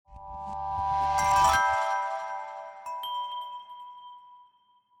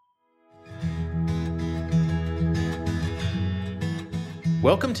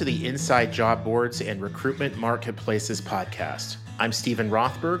Welcome to the Inside Job Boards and Recruitment Marketplaces podcast. I'm Stephen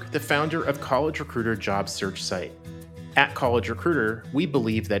Rothberg, the founder of College Recruiter job search site. At College Recruiter, we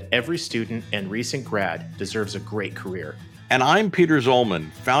believe that every student and recent grad deserves a great career. And I'm Peter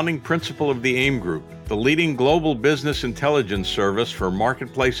Zollman, founding principal of the AIM Group, the leading global business intelligence service for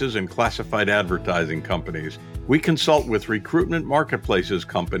marketplaces and classified advertising companies. We consult with recruitment marketplaces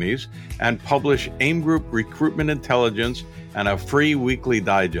companies and publish AIM Group Recruitment Intelligence and a free weekly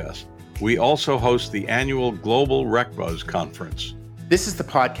digest. We also host the annual Global RecBuzz Conference. This is the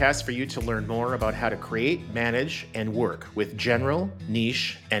podcast for you to learn more about how to create, manage, and work with general,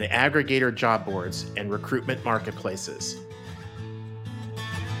 niche, and aggregator job boards and recruitment marketplaces.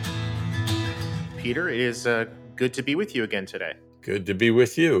 Peter, it is good to be with you again today. Good to be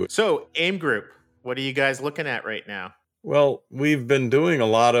with you. So, AIM Group, what are you guys looking at right now? Well, we've been doing a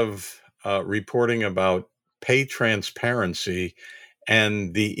lot of reporting about pay transparency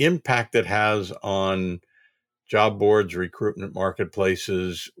and the impact it has on job boards, recruitment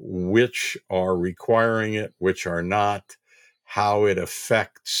marketplaces, which are requiring it, which are not, how it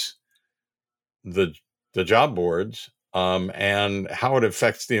affects the job boards, and how it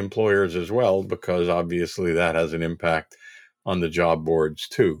affects the employers as well, because obviously that has an impact on the job boards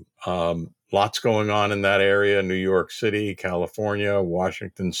too. Lots going on in that area, New York City, California,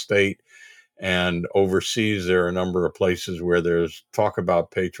 Washington State, and overseas, there are a number of places where there's talk about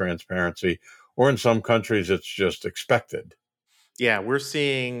pay transparency, or in some countries, it's just expected. Yeah, we're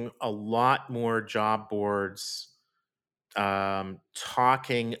seeing a lot more job boards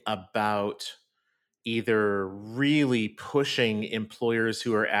talking about either really pushing employers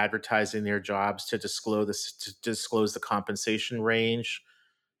who are advertising their jobs to disclose the compensation range,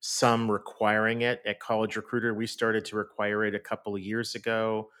 some requiring it. At College Recruiter, we started to require it a couple of years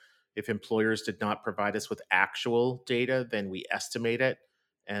ago. If employers did not provide us with actual data, then we estimate it.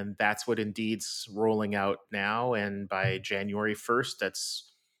 And that's what Indeed's rolling out now. And by January 1st,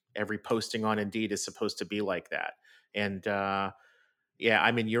 that's every posting on Indeed is supposed to be like that. And yeah,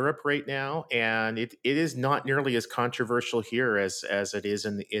 I'm in Europe right now, and it is not nearly as controversial here as it is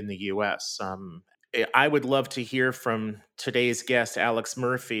in the US. I would love to hear from today's guest, Alex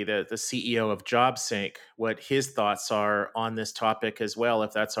Murphy, the CEO of JobSync, what his thoughts are on this topic as well,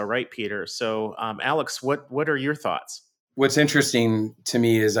 if that's all right, Peter. So, Alex, what are your thoughts? What's interesting to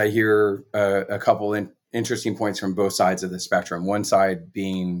me is I hear a couple interesting points from both sides of the spectrum. One side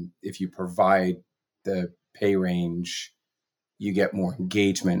being if you provide the pay range, you get more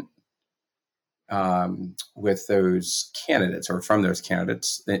engagement with those candidates or from those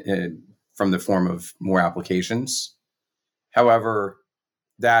candidates from the form of more applications. However,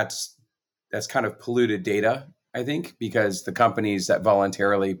 that's kind of polluted data, I think, because the companies that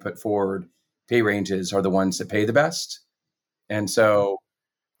voluntarily put forward pay ranges are the ones that pay the best. And so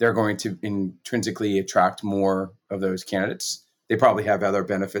they're going to intrinsically attract more of those candidates. They probably have other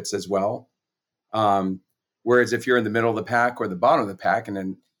benefits as well. Whereas if you're in the middle of the pack or the bottom of the pack, and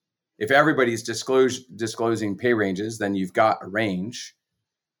then if everybody's disclosing pay ranges, then you've got a range.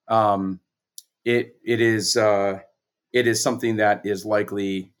 It is something that is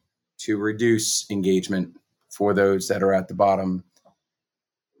likely to reduce engagement for those that are at the bottom.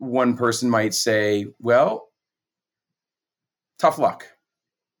 One person might say, well, tough luck.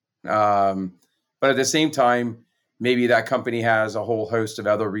 But at the same time, maybe that company has a whole host of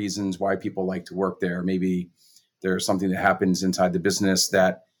other reasons why people like to work there. Maybe there's something that happens inside the business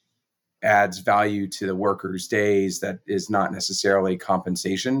that adds value to the workers' days that is not necessarily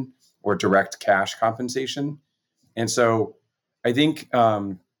compensation or direct cash compensation. And so I think,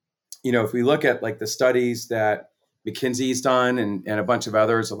 if we look at like the studies that McKinsey's done and a bunch of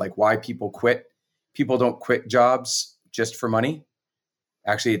others of like why people quit, people don't quit jobs just for money.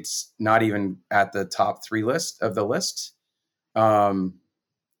 Actually, it's not even at the top 3 list of the list. And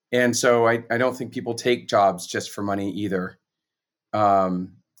so I don't think people take jobs just for money either.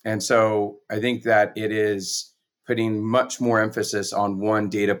 And so I think that it is putting much more emphasis on one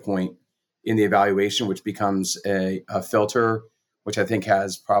data point in the evaluation, which becomes a filter, which I think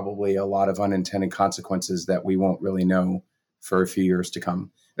has probably a lot of unintended consequences that we won't really know for a few years to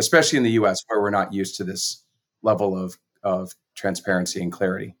come, especially in the US where we're not used to this level of transparency and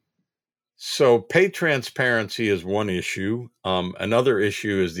clarity. So pay transparency is one issue. Another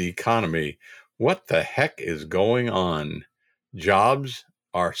issue is the economy. What the heck is going on? Jobs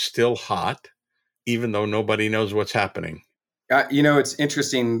are still hot, even though nobody knows what's happening. It's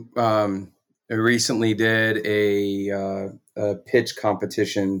interesting. I recently did a pitch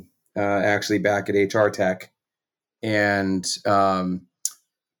competition, actually back at HR Tech. And,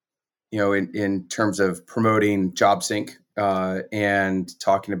 in terms of promoting JobSync, and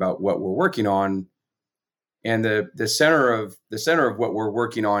talking about what we're working on. And the center of what we're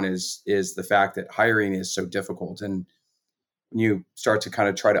working on is the fact that hiring is so difficult. And when you start to kind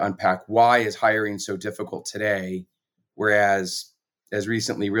of try to unpack why is hiring so difficult today, whereas as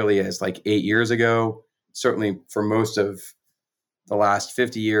recently really as like 8 years ago, certainly for most of the last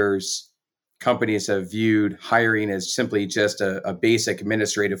 50 years, companies have viewed hiring as simply just a basic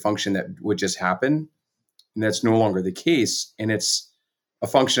administrative function that would just happen. And that's no longer the case. And it's a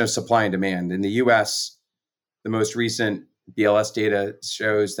function of supply and demand. In the US, the most recent BLS data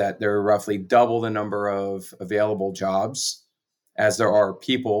shows that there are roughly double the number of available jobs as there are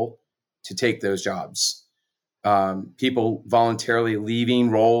people to take those jobs. People voluntarily leaving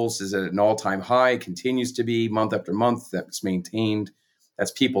roles is at an all-time high, continues to be month after month. That's maintained.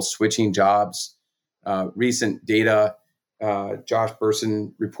 That's people switching jobs. Recent data, Josh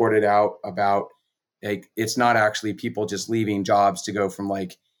Bersin reported out about like it's not actually people just leaving jobs to go from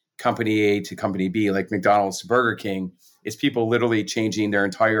like company A to company B, like McDonald's to Burger King. It's people literally changing their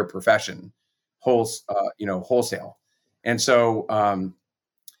entire profession, wholesale. And so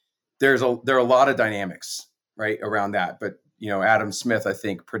there are a lot of dynamics right around that. But Adam Smith, I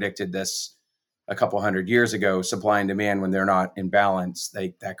think, predicted this a couple hundred years ago. Supply and demand, when they're not in balance,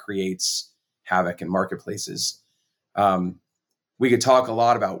 that creates havoc in marketplaces. We could talk a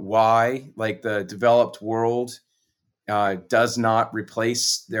lot about why, like the developed world does not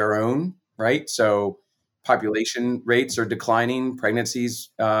replace their own, right? So population rates are declining, pregnancies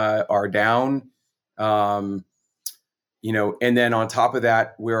are down, and then on top of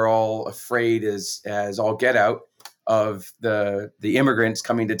that, we're all afraid as all get out of the immigrants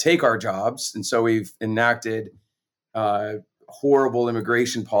coming to take our jobs, and so we've enacted horrible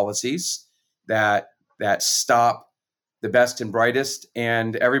immigration policies that stop the best and brightest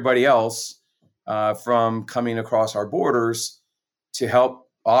and everybody else from coming across our borders to help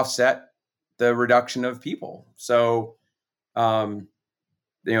offset the reduction of people. So, that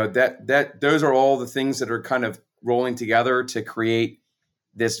those are all the things that are kind of rolling together to create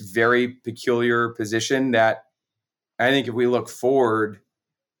this very peculiar position that I think if we look forward,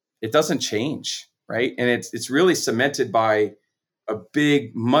 it doesn't change, right? And it's really cemented by a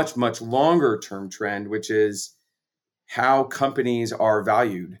big, much, much longer term trend, which is how companies are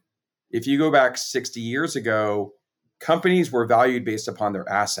valued. If you go back 60 years ago, companies were valued based upon their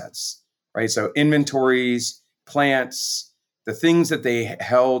assets, right? So inventories, plants, the things that they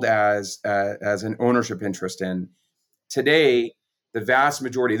held as an ownership interest in. Today, the vast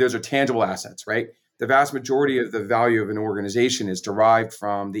majority, those are tangible assets, right? The vast majority of the value of an organization is derived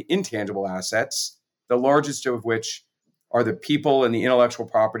from the intangible assets, the largest of which are the people and the intellectual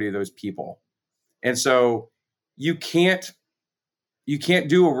property of those people. And so you can't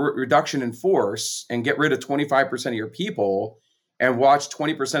do a reduction in force and get rid of 25% of your people and watch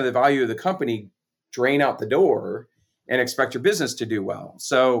 20% of the value of the company drain out the door and expect your business to do well.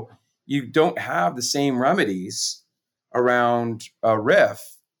 So you don't have the same remedies around a RIF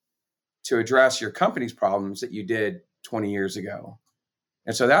to address your company's problems that you did 20 years ago.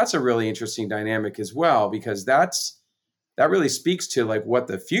 And so that's a really interesting dynamic as well, because that really speaks to like what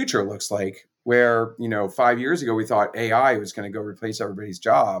the future looks like, where 5 years ago we thought AI was going to go replace everybody's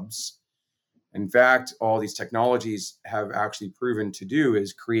jobs. In fact, all these technologies have actually proven to do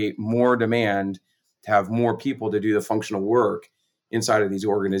is create more demand to have more people to do the functional work inside of these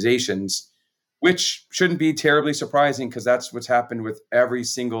organizations, which shouldn't be terribly surprising because that's what's happened with every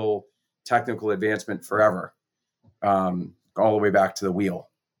single technical advancement forever, all the way back to the wheel.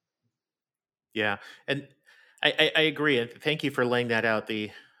 Yeah, and I agree, and thank you for laying that out.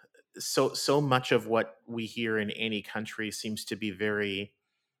 So much of what we hear in any country seems to be very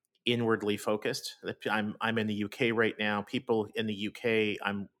inwardly focused. I'm in the UK right now. People in the UK,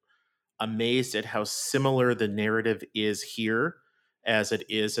 I'm amazed at how similar the narrative is here as it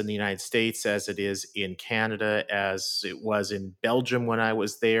is in the United States, as it is in Canada, as it was in Belgium when I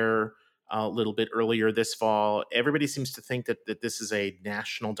was there a little bit earlier this fall. Everybody seems to think that this is a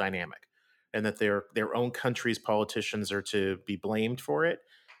national dynamic and that their own country's politicians are to be blamed for it.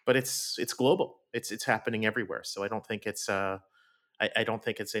 But it's global. It's happening everywhere. So I don't think it's I don't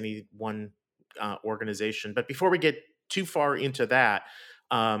think it's any one organization. But before we get too far into that,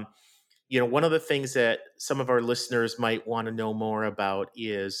 one of the things that some of our listeners might want to know more about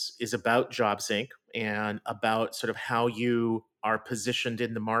is about JobSync and about sort of how you are positioned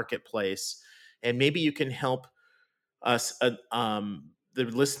in the marketplace, and maybe you can help us, the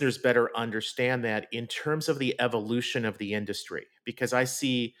listeners, better understand that in terms of the evolution of the industry, because I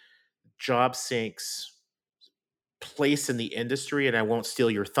see JobSync's place in the industry, and I won't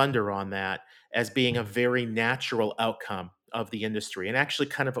steal your thunder on that, as being a very natural outcome of the industry and actually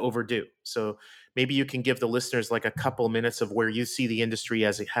kind of overdue. So maybe you can give the listeners like a couple minutes of where you see the industry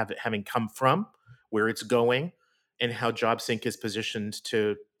as having come from, where it's going, and how JobSync is positioned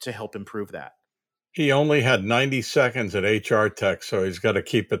to help improve that. He only had 90 seconds at HR Tech, so he's got to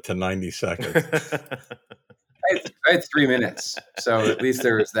keep it to 90 seconds. I had 3 minutes, so at least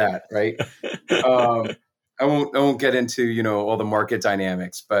there was that, right? I won't get into all the market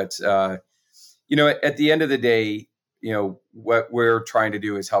dynamics, but at the end of the day, what we're trying to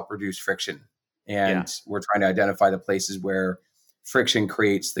do is help reduce friction, and we're trying to identify the places where friction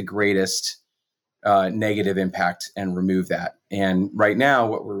creates the greatest negative impact and remove that. And right now,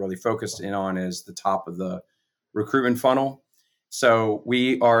 what we're really focused in on is the top of the recruitment funnel. So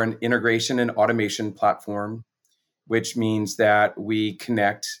we are an integration and automation platform, which means that we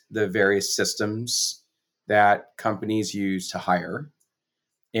connect the various systems that companies use to hire.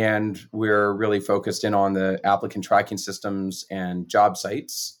 And we're really focused in on the applicant tracking systems and job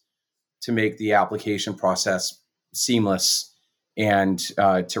sites to make the application process seamless and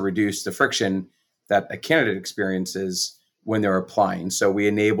to reduce the friction that a candidate experiences when they're applying. So we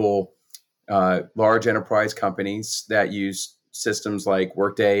enable large enterprise companies that use systems like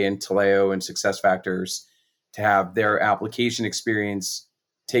Workday and Taleo and SuccessFactors to have their application experience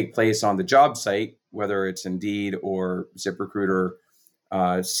take place on the job site, whether it's Indeed or ZipRecruiter,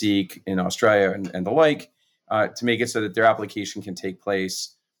 Seek in Australia and the like, to make it so that their application can take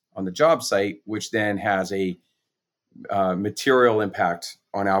place on the job site, which then has a material impact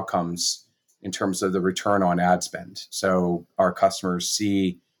on outcomes in terms of the return on ad spend. So our customers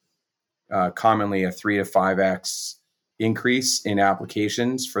see commonly a 3 to 5x increase in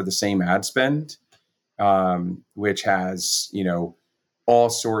applications for the same ad spend, which has all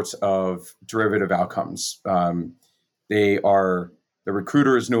sorts of derivative outcomes. The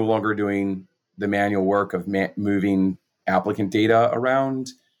recruiter is no longer doing the manual work of moving applicant data around.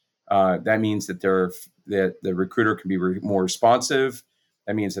 That means that the recruiter can be more responsive.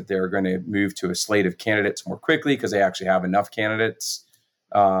 That means that they're going to move to a slate of candidates more quickly because they actually have enough candidates.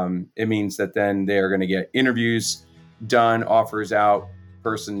 It means that then they're going to get interviews done, offers out,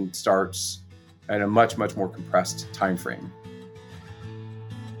 person starts at a much, much more compressed time frame.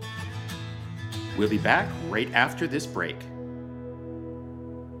 We'll be back right after this break.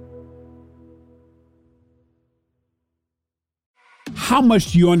 How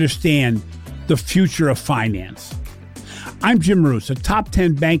much do you understand the future of finance? I'm Jim Roos, a top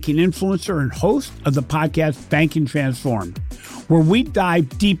 10 banking influencer and host of the podcast Banking Transformed, where we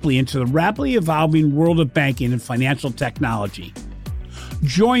dive deeply into the rapidly evolving world of banking and financial technology.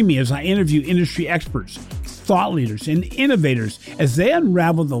 Join me as I interview industry experts, thought leaders, and innovators as they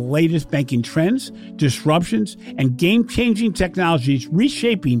unravel the latest banking trends, disruptions, and game-changing technologies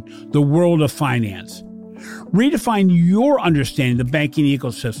reshaping the world of finance. Redefine your understanding of the banking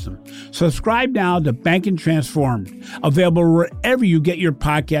ecosystem. Subscribe now to Banking Transformed, available wherever you get your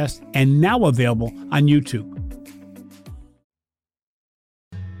podcast and now available on YouTube.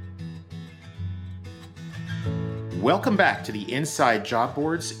 Welcome back to the Inside Job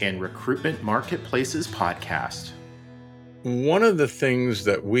Boards and Recruitment Marketplaces podcast. One of the things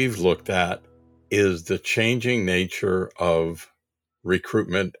that we've looked at is the changing nature of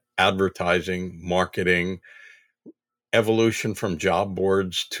recruitment, advertising, marketing, evolution from job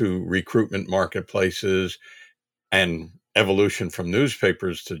boards to recruitment marketplaces, and evolution from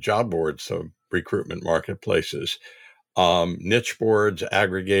newspapers to job boards, so recruitment marketplaces, niche boards,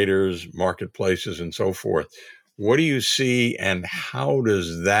 aggregators, marketplaces, and so forth. What do you see, and how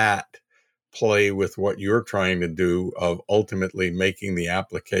does that play with what you're trying to do of ultimately making the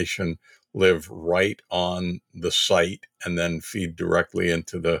application live right on the site and then feed directly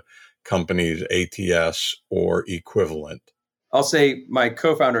into the company's ATS or equivalent? I'll say my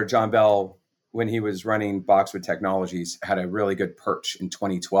co-founder, John Bell, when he was running Boxwood Technologies, had a really good perch in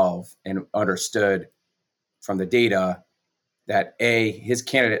 2012 and understood from the data that his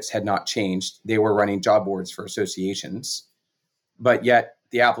candidates had not changed. They were running job boards for associations, but yet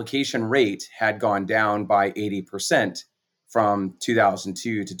the application rate had gone down by 80% from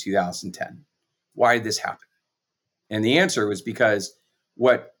 2002 to 2010. Why did this happen? And the answer was because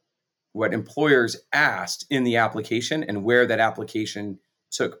what employers asked in the application and where that application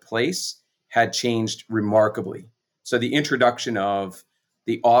took place had changed remarkably. So the introduction of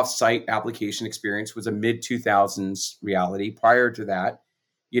the off-site application experience was a mid-2000s reality. Prior to that,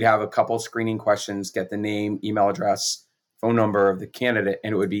 you'd have a couple screening questions, get the name, email address, phone number of the candidate,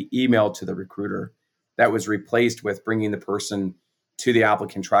 and it would be emailed to the recruiter. That was replaced with bringing the person to the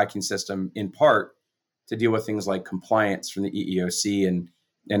applicant tracking system, in part to deal with things like compliance from the EEOC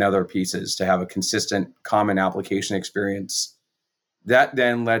and other pieces to have a consistent common application experience. That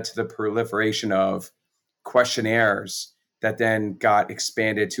then led to the proliferation of questionnaires that then got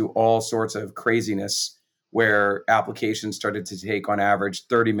expanded to all sorts of craziness, where applications started to take on average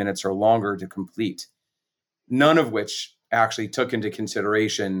 30 minutes or longer to complete, none of which actually took into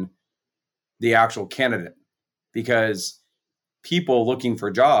consideration the actual candidate, because people looking for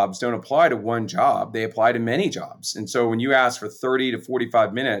jobs don't apply to one job, they apply to many jobs. And so when you ask for 30 to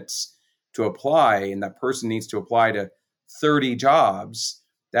 45 minutes to apply, and that person needs to apply to 30 jobs,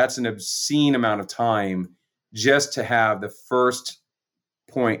 that's an obscene amount of time just to have the first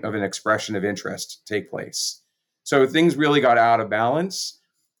point of an expression of interest take place. So things really got out of balance.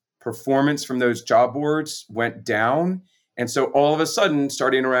 Performance from those job boards went down. And so all of a sudden,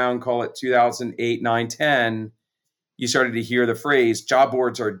 starting around, call it 2008, 9, 10, you started to hear the phrase, job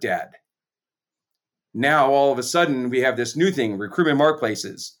boards are dead. Now, all of a sudden, we have this new thing, recruitment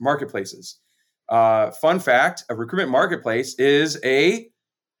marketplaces. Fun fact, a recruitment marketplace is a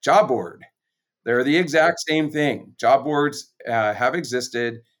job board. They're the exact same thing. Job boards have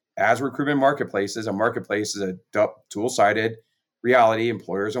existed as recruitment marketplaces. A marketplace is a dual-sided reality,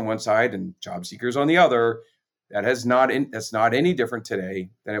 employers on one side and job seekers on the other. That's not any different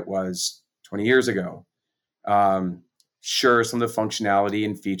today than it was 20 years ago. Sure, some of the functionality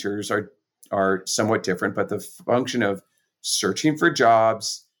and features are somewhat different, but the function of searching for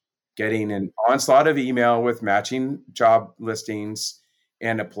jobs, getting an onslaught of email with matching job listings,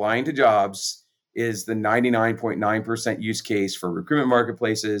 and applying to jobs is the 99.9% use case for recruitment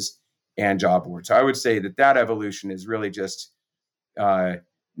marketplaces and job boards. So I would say that evolution is really just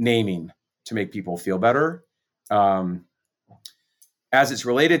naming to make people feel better. As it's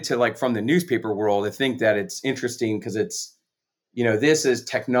related to, like, from the newspaper world, I think that it's interesting because it's, this is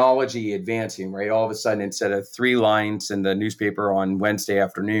technology advancing, right? All of a sudden, instead of 3 lines in the newspaper on Wednesday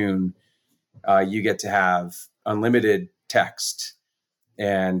afternoon, you get to have unlimited text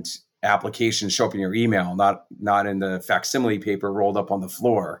and applications show up in your email, not in the facsimile paper rolled up on the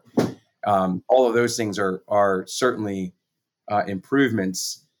floor. All of those things are certainly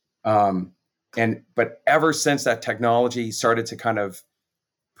improvements. But ever since that technology started to kind of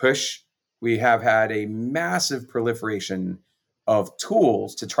push, we have had a massive proliferation of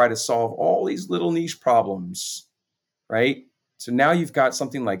tools to try to solve all these little niche problems, right? So now you've got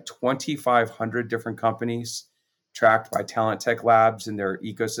something like 2,500 different companies tracked by Talent Tech Labs in their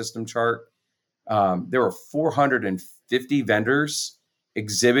ecosystem chart. There were 450 vendors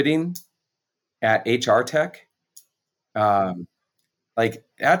exhibiting at HR Tech.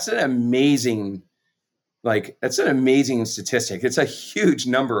 That's an amazing statistic. It's a huge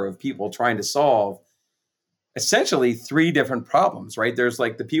number of people trying to solve essentially 3 different problems, right? There's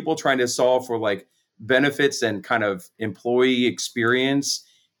like the people trying to solve for like benefits and kind of employee experience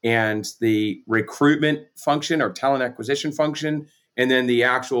and the recruitment function or talent acquisition function, and then the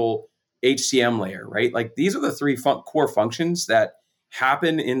actual HCM layer, right? Like these are the 3 core functions that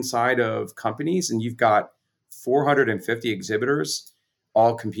happen inside of companies, and you've got 450 exhibitors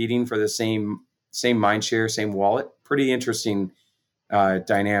all competing for the same mind share, same wallet. Pretty interesting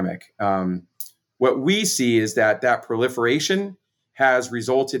dynamic. What we see is that proliferation has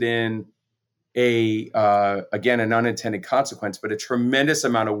resulted in again, an unintended consequence, but a tremendous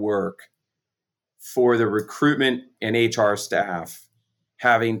amount of work for the recruitment and HR staff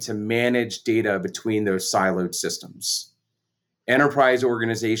having to manage data between those siloed systems. Enterprise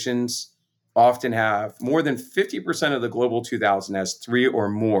organizations often have more than 50% of the Global 2000 has 3 or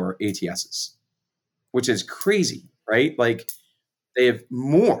more ATSs, which is crazy, right? Like they have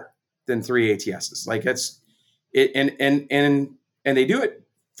more than 3 ATSs. Like it's it, and they do it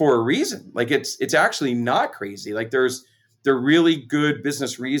for a reason. Like it's actually not crazy. Like there are really good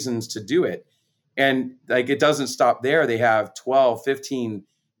business reasons to do it. And like it doesn't stop there. They have 12, 15,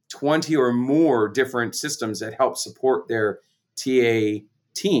 20 or more different systems that help support their TA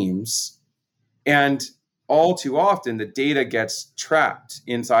teams. And all too often the data gets trapped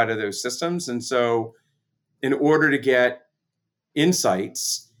inside of those systems. And so in order to get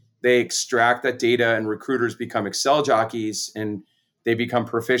insights, they extract that data, and recruiters become Excel jockeys, and they become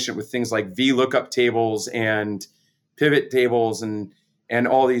proficient with things like VLOOKUP tables and pivot tables and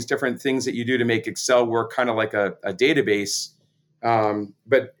all these different things that you do to make Excel work kind of like a database.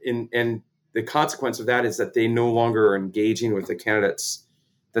 But in the consequence of that is that they no longer are engaging with the candidates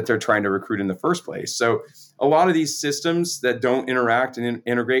that they're trying to recruit in the first place. So a lot of these systems that don't interact and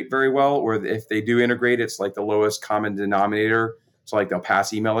integrate very well, or if they do integrate, it's like the lowest common denominator. So like they'll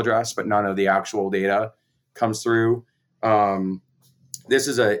pass email address, but none of the actual data comes through. This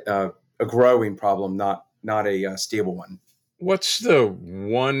is a growing problem, not a stable one. What's the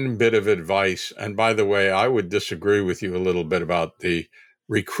one bit of advice? And by the way, I would disagree with you a little bit about the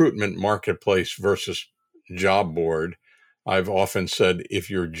recruitment marketplace versus job board. I've often said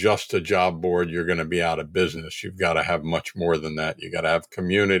if you're just a job board, you're going to be out of business. You've got to have much more than that. You got to have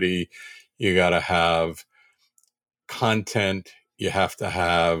community. You got to have content. You have to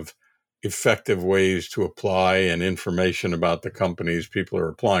have effective ways to apply and information about the companies people are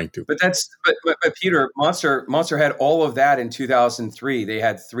applying to. But Peter, Monster had all of that in 2003. They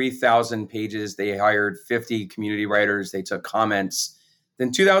had 3,000 pages. They hired 50 community writers. They took comments.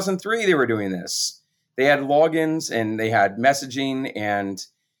 Then 2003, they were doing this. They had logins and they had messaging. And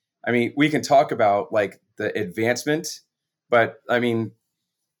I mean, we can talk about like the advancement, but I mean,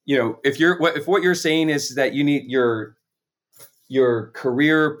 you know, if what you're saying is that you need your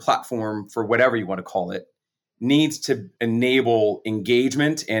career platform, for whatever you want to call it, needs to enable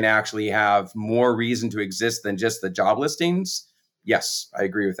engagement and actually have more reason to exist than just the job listings. Yes, I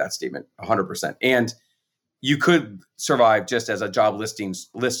agree with that statement 100%. And you could survive just as a job listings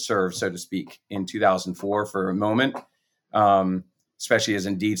listserv, so to speak, in 2004 for a moment, especially as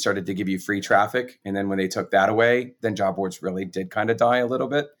Indeed started to give you free traffic. And then when they took that away, then job boards really did kind of die a little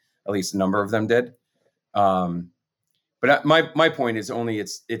bit. At least a number of them did. But my point is only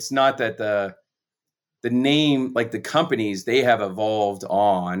it's not that the name, like the companies, they have evolved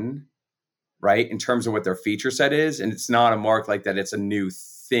on, right, in terms of what their feature set is, and it's not a mark like that. It's a new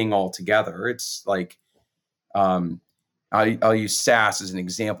thing altogether. It's like I'll use SaaS as an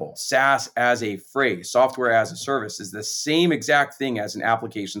example. SaaS as a phrase, software as a service, is the same exact thing as an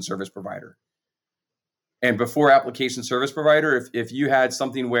application service provider. And before application service provider, if you had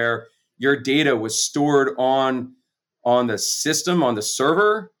something where your data was stored on the system, on the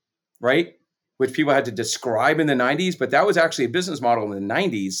server, right, which people had to describe in the 90s, but that was actually a business model in the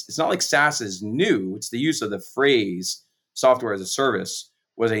 90s. It's not like SaaS is new. It's the use of the phrase software as a service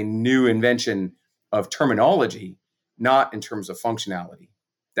was a new invention of terminology, not in terms of functionality.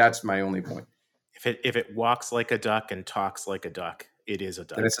 That's my only point. If it walks like a duck and talks like a duck, it is a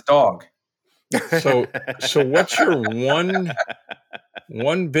duck. Then it's a dog. So what's your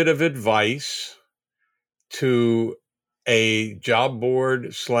one bit of advice to a job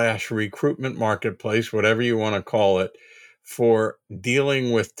board / recruitment marketplace, whatever you want to call it, for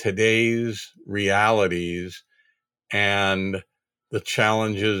dealing with today's realities and the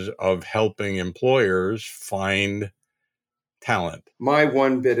challenges of helping employers find talent? My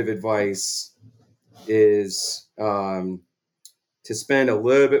one bit of advice is to spend a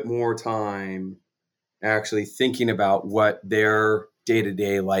little bit more time actually thinking about what their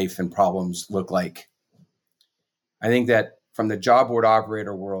day-to-day life and problems look like. I think that from the job board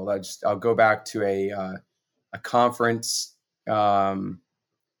operator world, I'll go back to a conference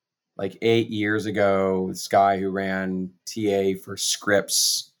like 8 years ago. This guy who ran TA for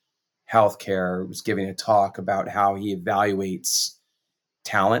Scripps Healthcare was giving a talk about how he evaluates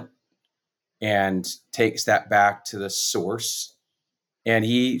talent and takes that back to the source. And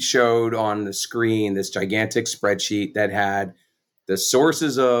he showed on the screen this gigantic spreadsheet that had the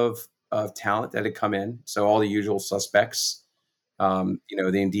sources of talent that had come in. So all the usual suspects, the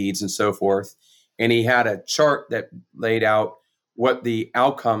Indeeds and so forth. And he had a chart that laid out what the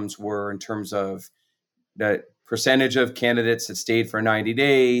outcomes were in terms of the percentage of candidates that stayed for 90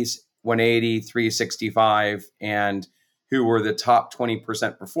 days, 180, 365, and who were the top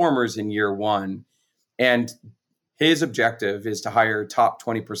 20% performers in year one. And his objective is to hire top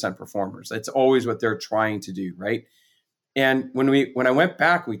 20% performers. That's always what they're trying to do, right? And when I went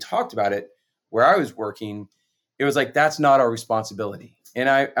back, we talked about it where I was working. It was like, that's not our responsibility. And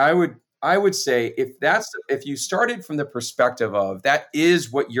I would say if you started from the perspective of that is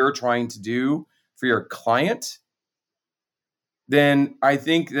what you're trying to do for your client, then I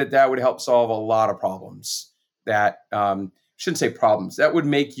think that would help solve a lot of problems. That shouldn't say problems. That would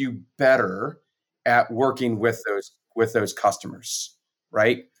make you better at working with those customers,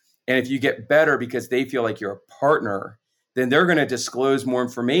 right? And if you get better because they feel like you're a partner, then they're going to disclose more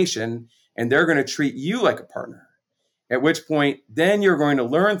information and they're going to treat you like a partner. At which point, then you're going to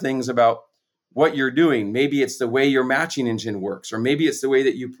learn things about what you're doing. Maybe it's the way your matching engine works, or maybe it's the way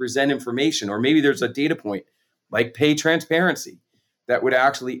that you present information, or maybe there's a data point like pay transparency that would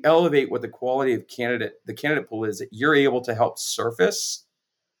actually elevate what the quality of the candidate pool is that you're able to help surface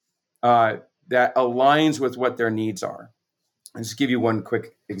that aligns with what their needs are. I'll just give you one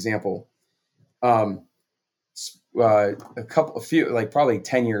quick example. Probably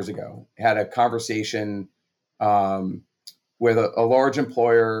 10 years ago, had a conversation with a large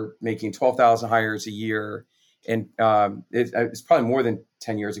employer making 12,000 hires a year. And it's probably more than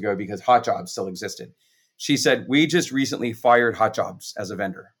 10 years ago because Hot Jobs still existed. She said, we just recently fired Hot Jobs as a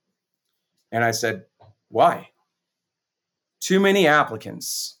vendor. And I said, why? Too many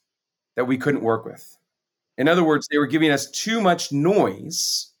applicants that we couldn't work with. In other words, they were giving us too much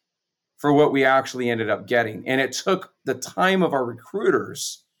noise for what we actually ended up getting. And it took the time of our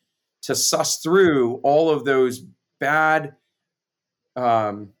recruiters to suss through all of those bad,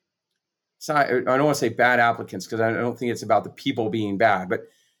 I don't want to say bad applicants, because I don't think it's about the people being bad, but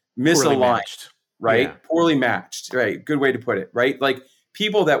misaligned, right? Yeah. Poorly matched, right? Good way to put it, right? Like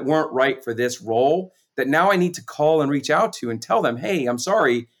people that weren't right for this role that now I need to call and reach out to and tell them, hey, I'm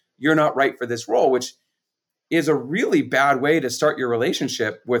sorry, you're not right for this role, which is a really bad way to start your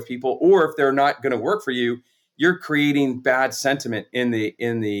relationship with people. Or if they're not going to work for you, you're creating bad sentiment in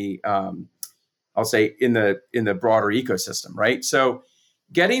the I'll say in the broader ecosystem, right? So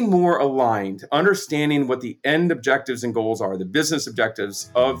getting more aligned, understanding what the end objectives and goals are, the business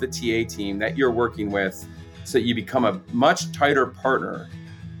objectives of the TA team that you're working with, so that you become a much tighter partner,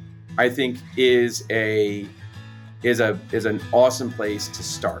 I think is an awesome place to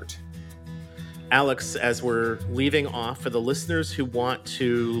start. Alex, as we're leaving off, for the listeners who want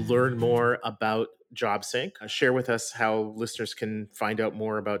to learn more about JobSync, share with us how listeners can find out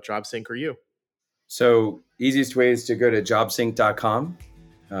more about JobSync or you. So easiest way is to go to jobsync.com.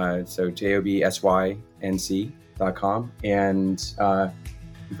 So jobsync.com. And I'm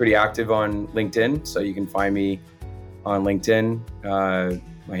pretty active on LinkedIn. So you can find me on LinkedIn. My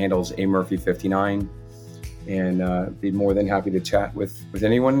handle is amurphy59. And be more than happy to chat with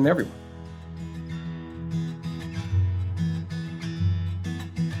anyone and everyone.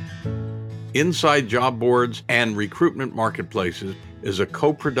 Inside Job Boards and Recruitment Marketplaces is a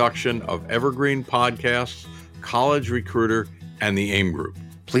co-production of Evergreen Podcasts, College Recruiter, and the AIM Group.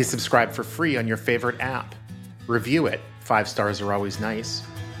 Please subscribe for free on your favorite app. Review it. 5 stars are always nice.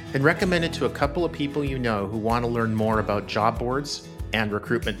 And recommend it to a couple of people you know who want to learn more about job boards and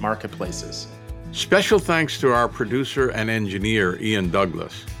recruitment marketplaces. Special thanks to our producer and engineer, Ian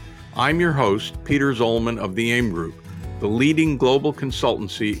Douglas. I'm your host, Peter Zollman of the AIM Group, the leading global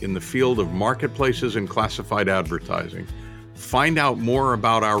consultancy in the field of marketplaces and classified advertising. Find out more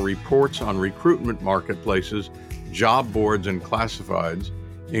about our reports on recruitment marketplaces, job boards, and classifieds,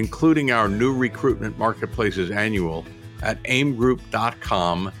 including our new Recruitment Marketplaces Annual, at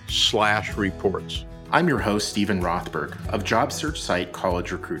aimgroup.com/reports. I'm your host, Stephen Rothberg, of job search site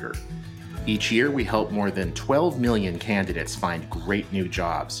College Recruiter. Each year, we help more than 12 million candidates find great new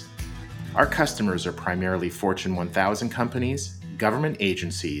jobs. Our customers are primarily Fortune 1000 companies, government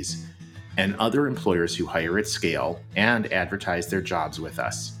agencies, and other employers who hire at scale and advertise their jobs with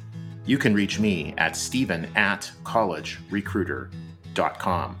us. You can reach me at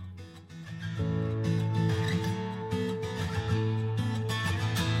stephen@collegerecruiter.com.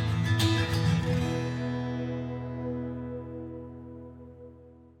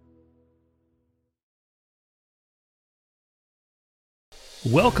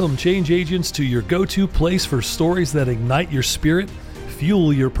 Welcome, change agents, to your go-to place for stories that ignite your spirit,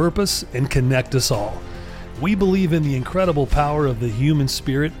 fuel your purpose, and connect us all. We believe in the incredible power of the human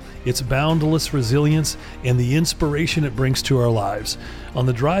spirit, its boundless resilience, and the inspiration it brings to our lives. On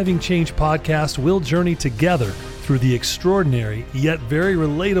the Driving Change podcast, we'll journey together through the extraordinary yet very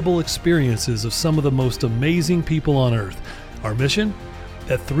relatable experiences of some of the most amazing people on earth. Our mission?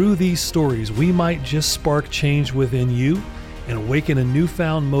 That through these stories, we might just spark change within you and awaken a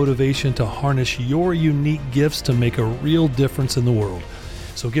newfound motivation to harness your unique gifts to make a real difference in the world.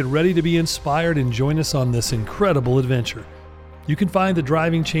 So get ready to be inspired and join us on this incredible adventure. You can find the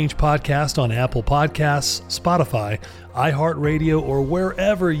Driving Change podcast on Apple Podcasts, Spotify, iHeartRadio, or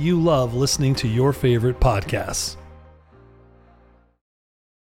wherever you love listening to your favorite podcasts.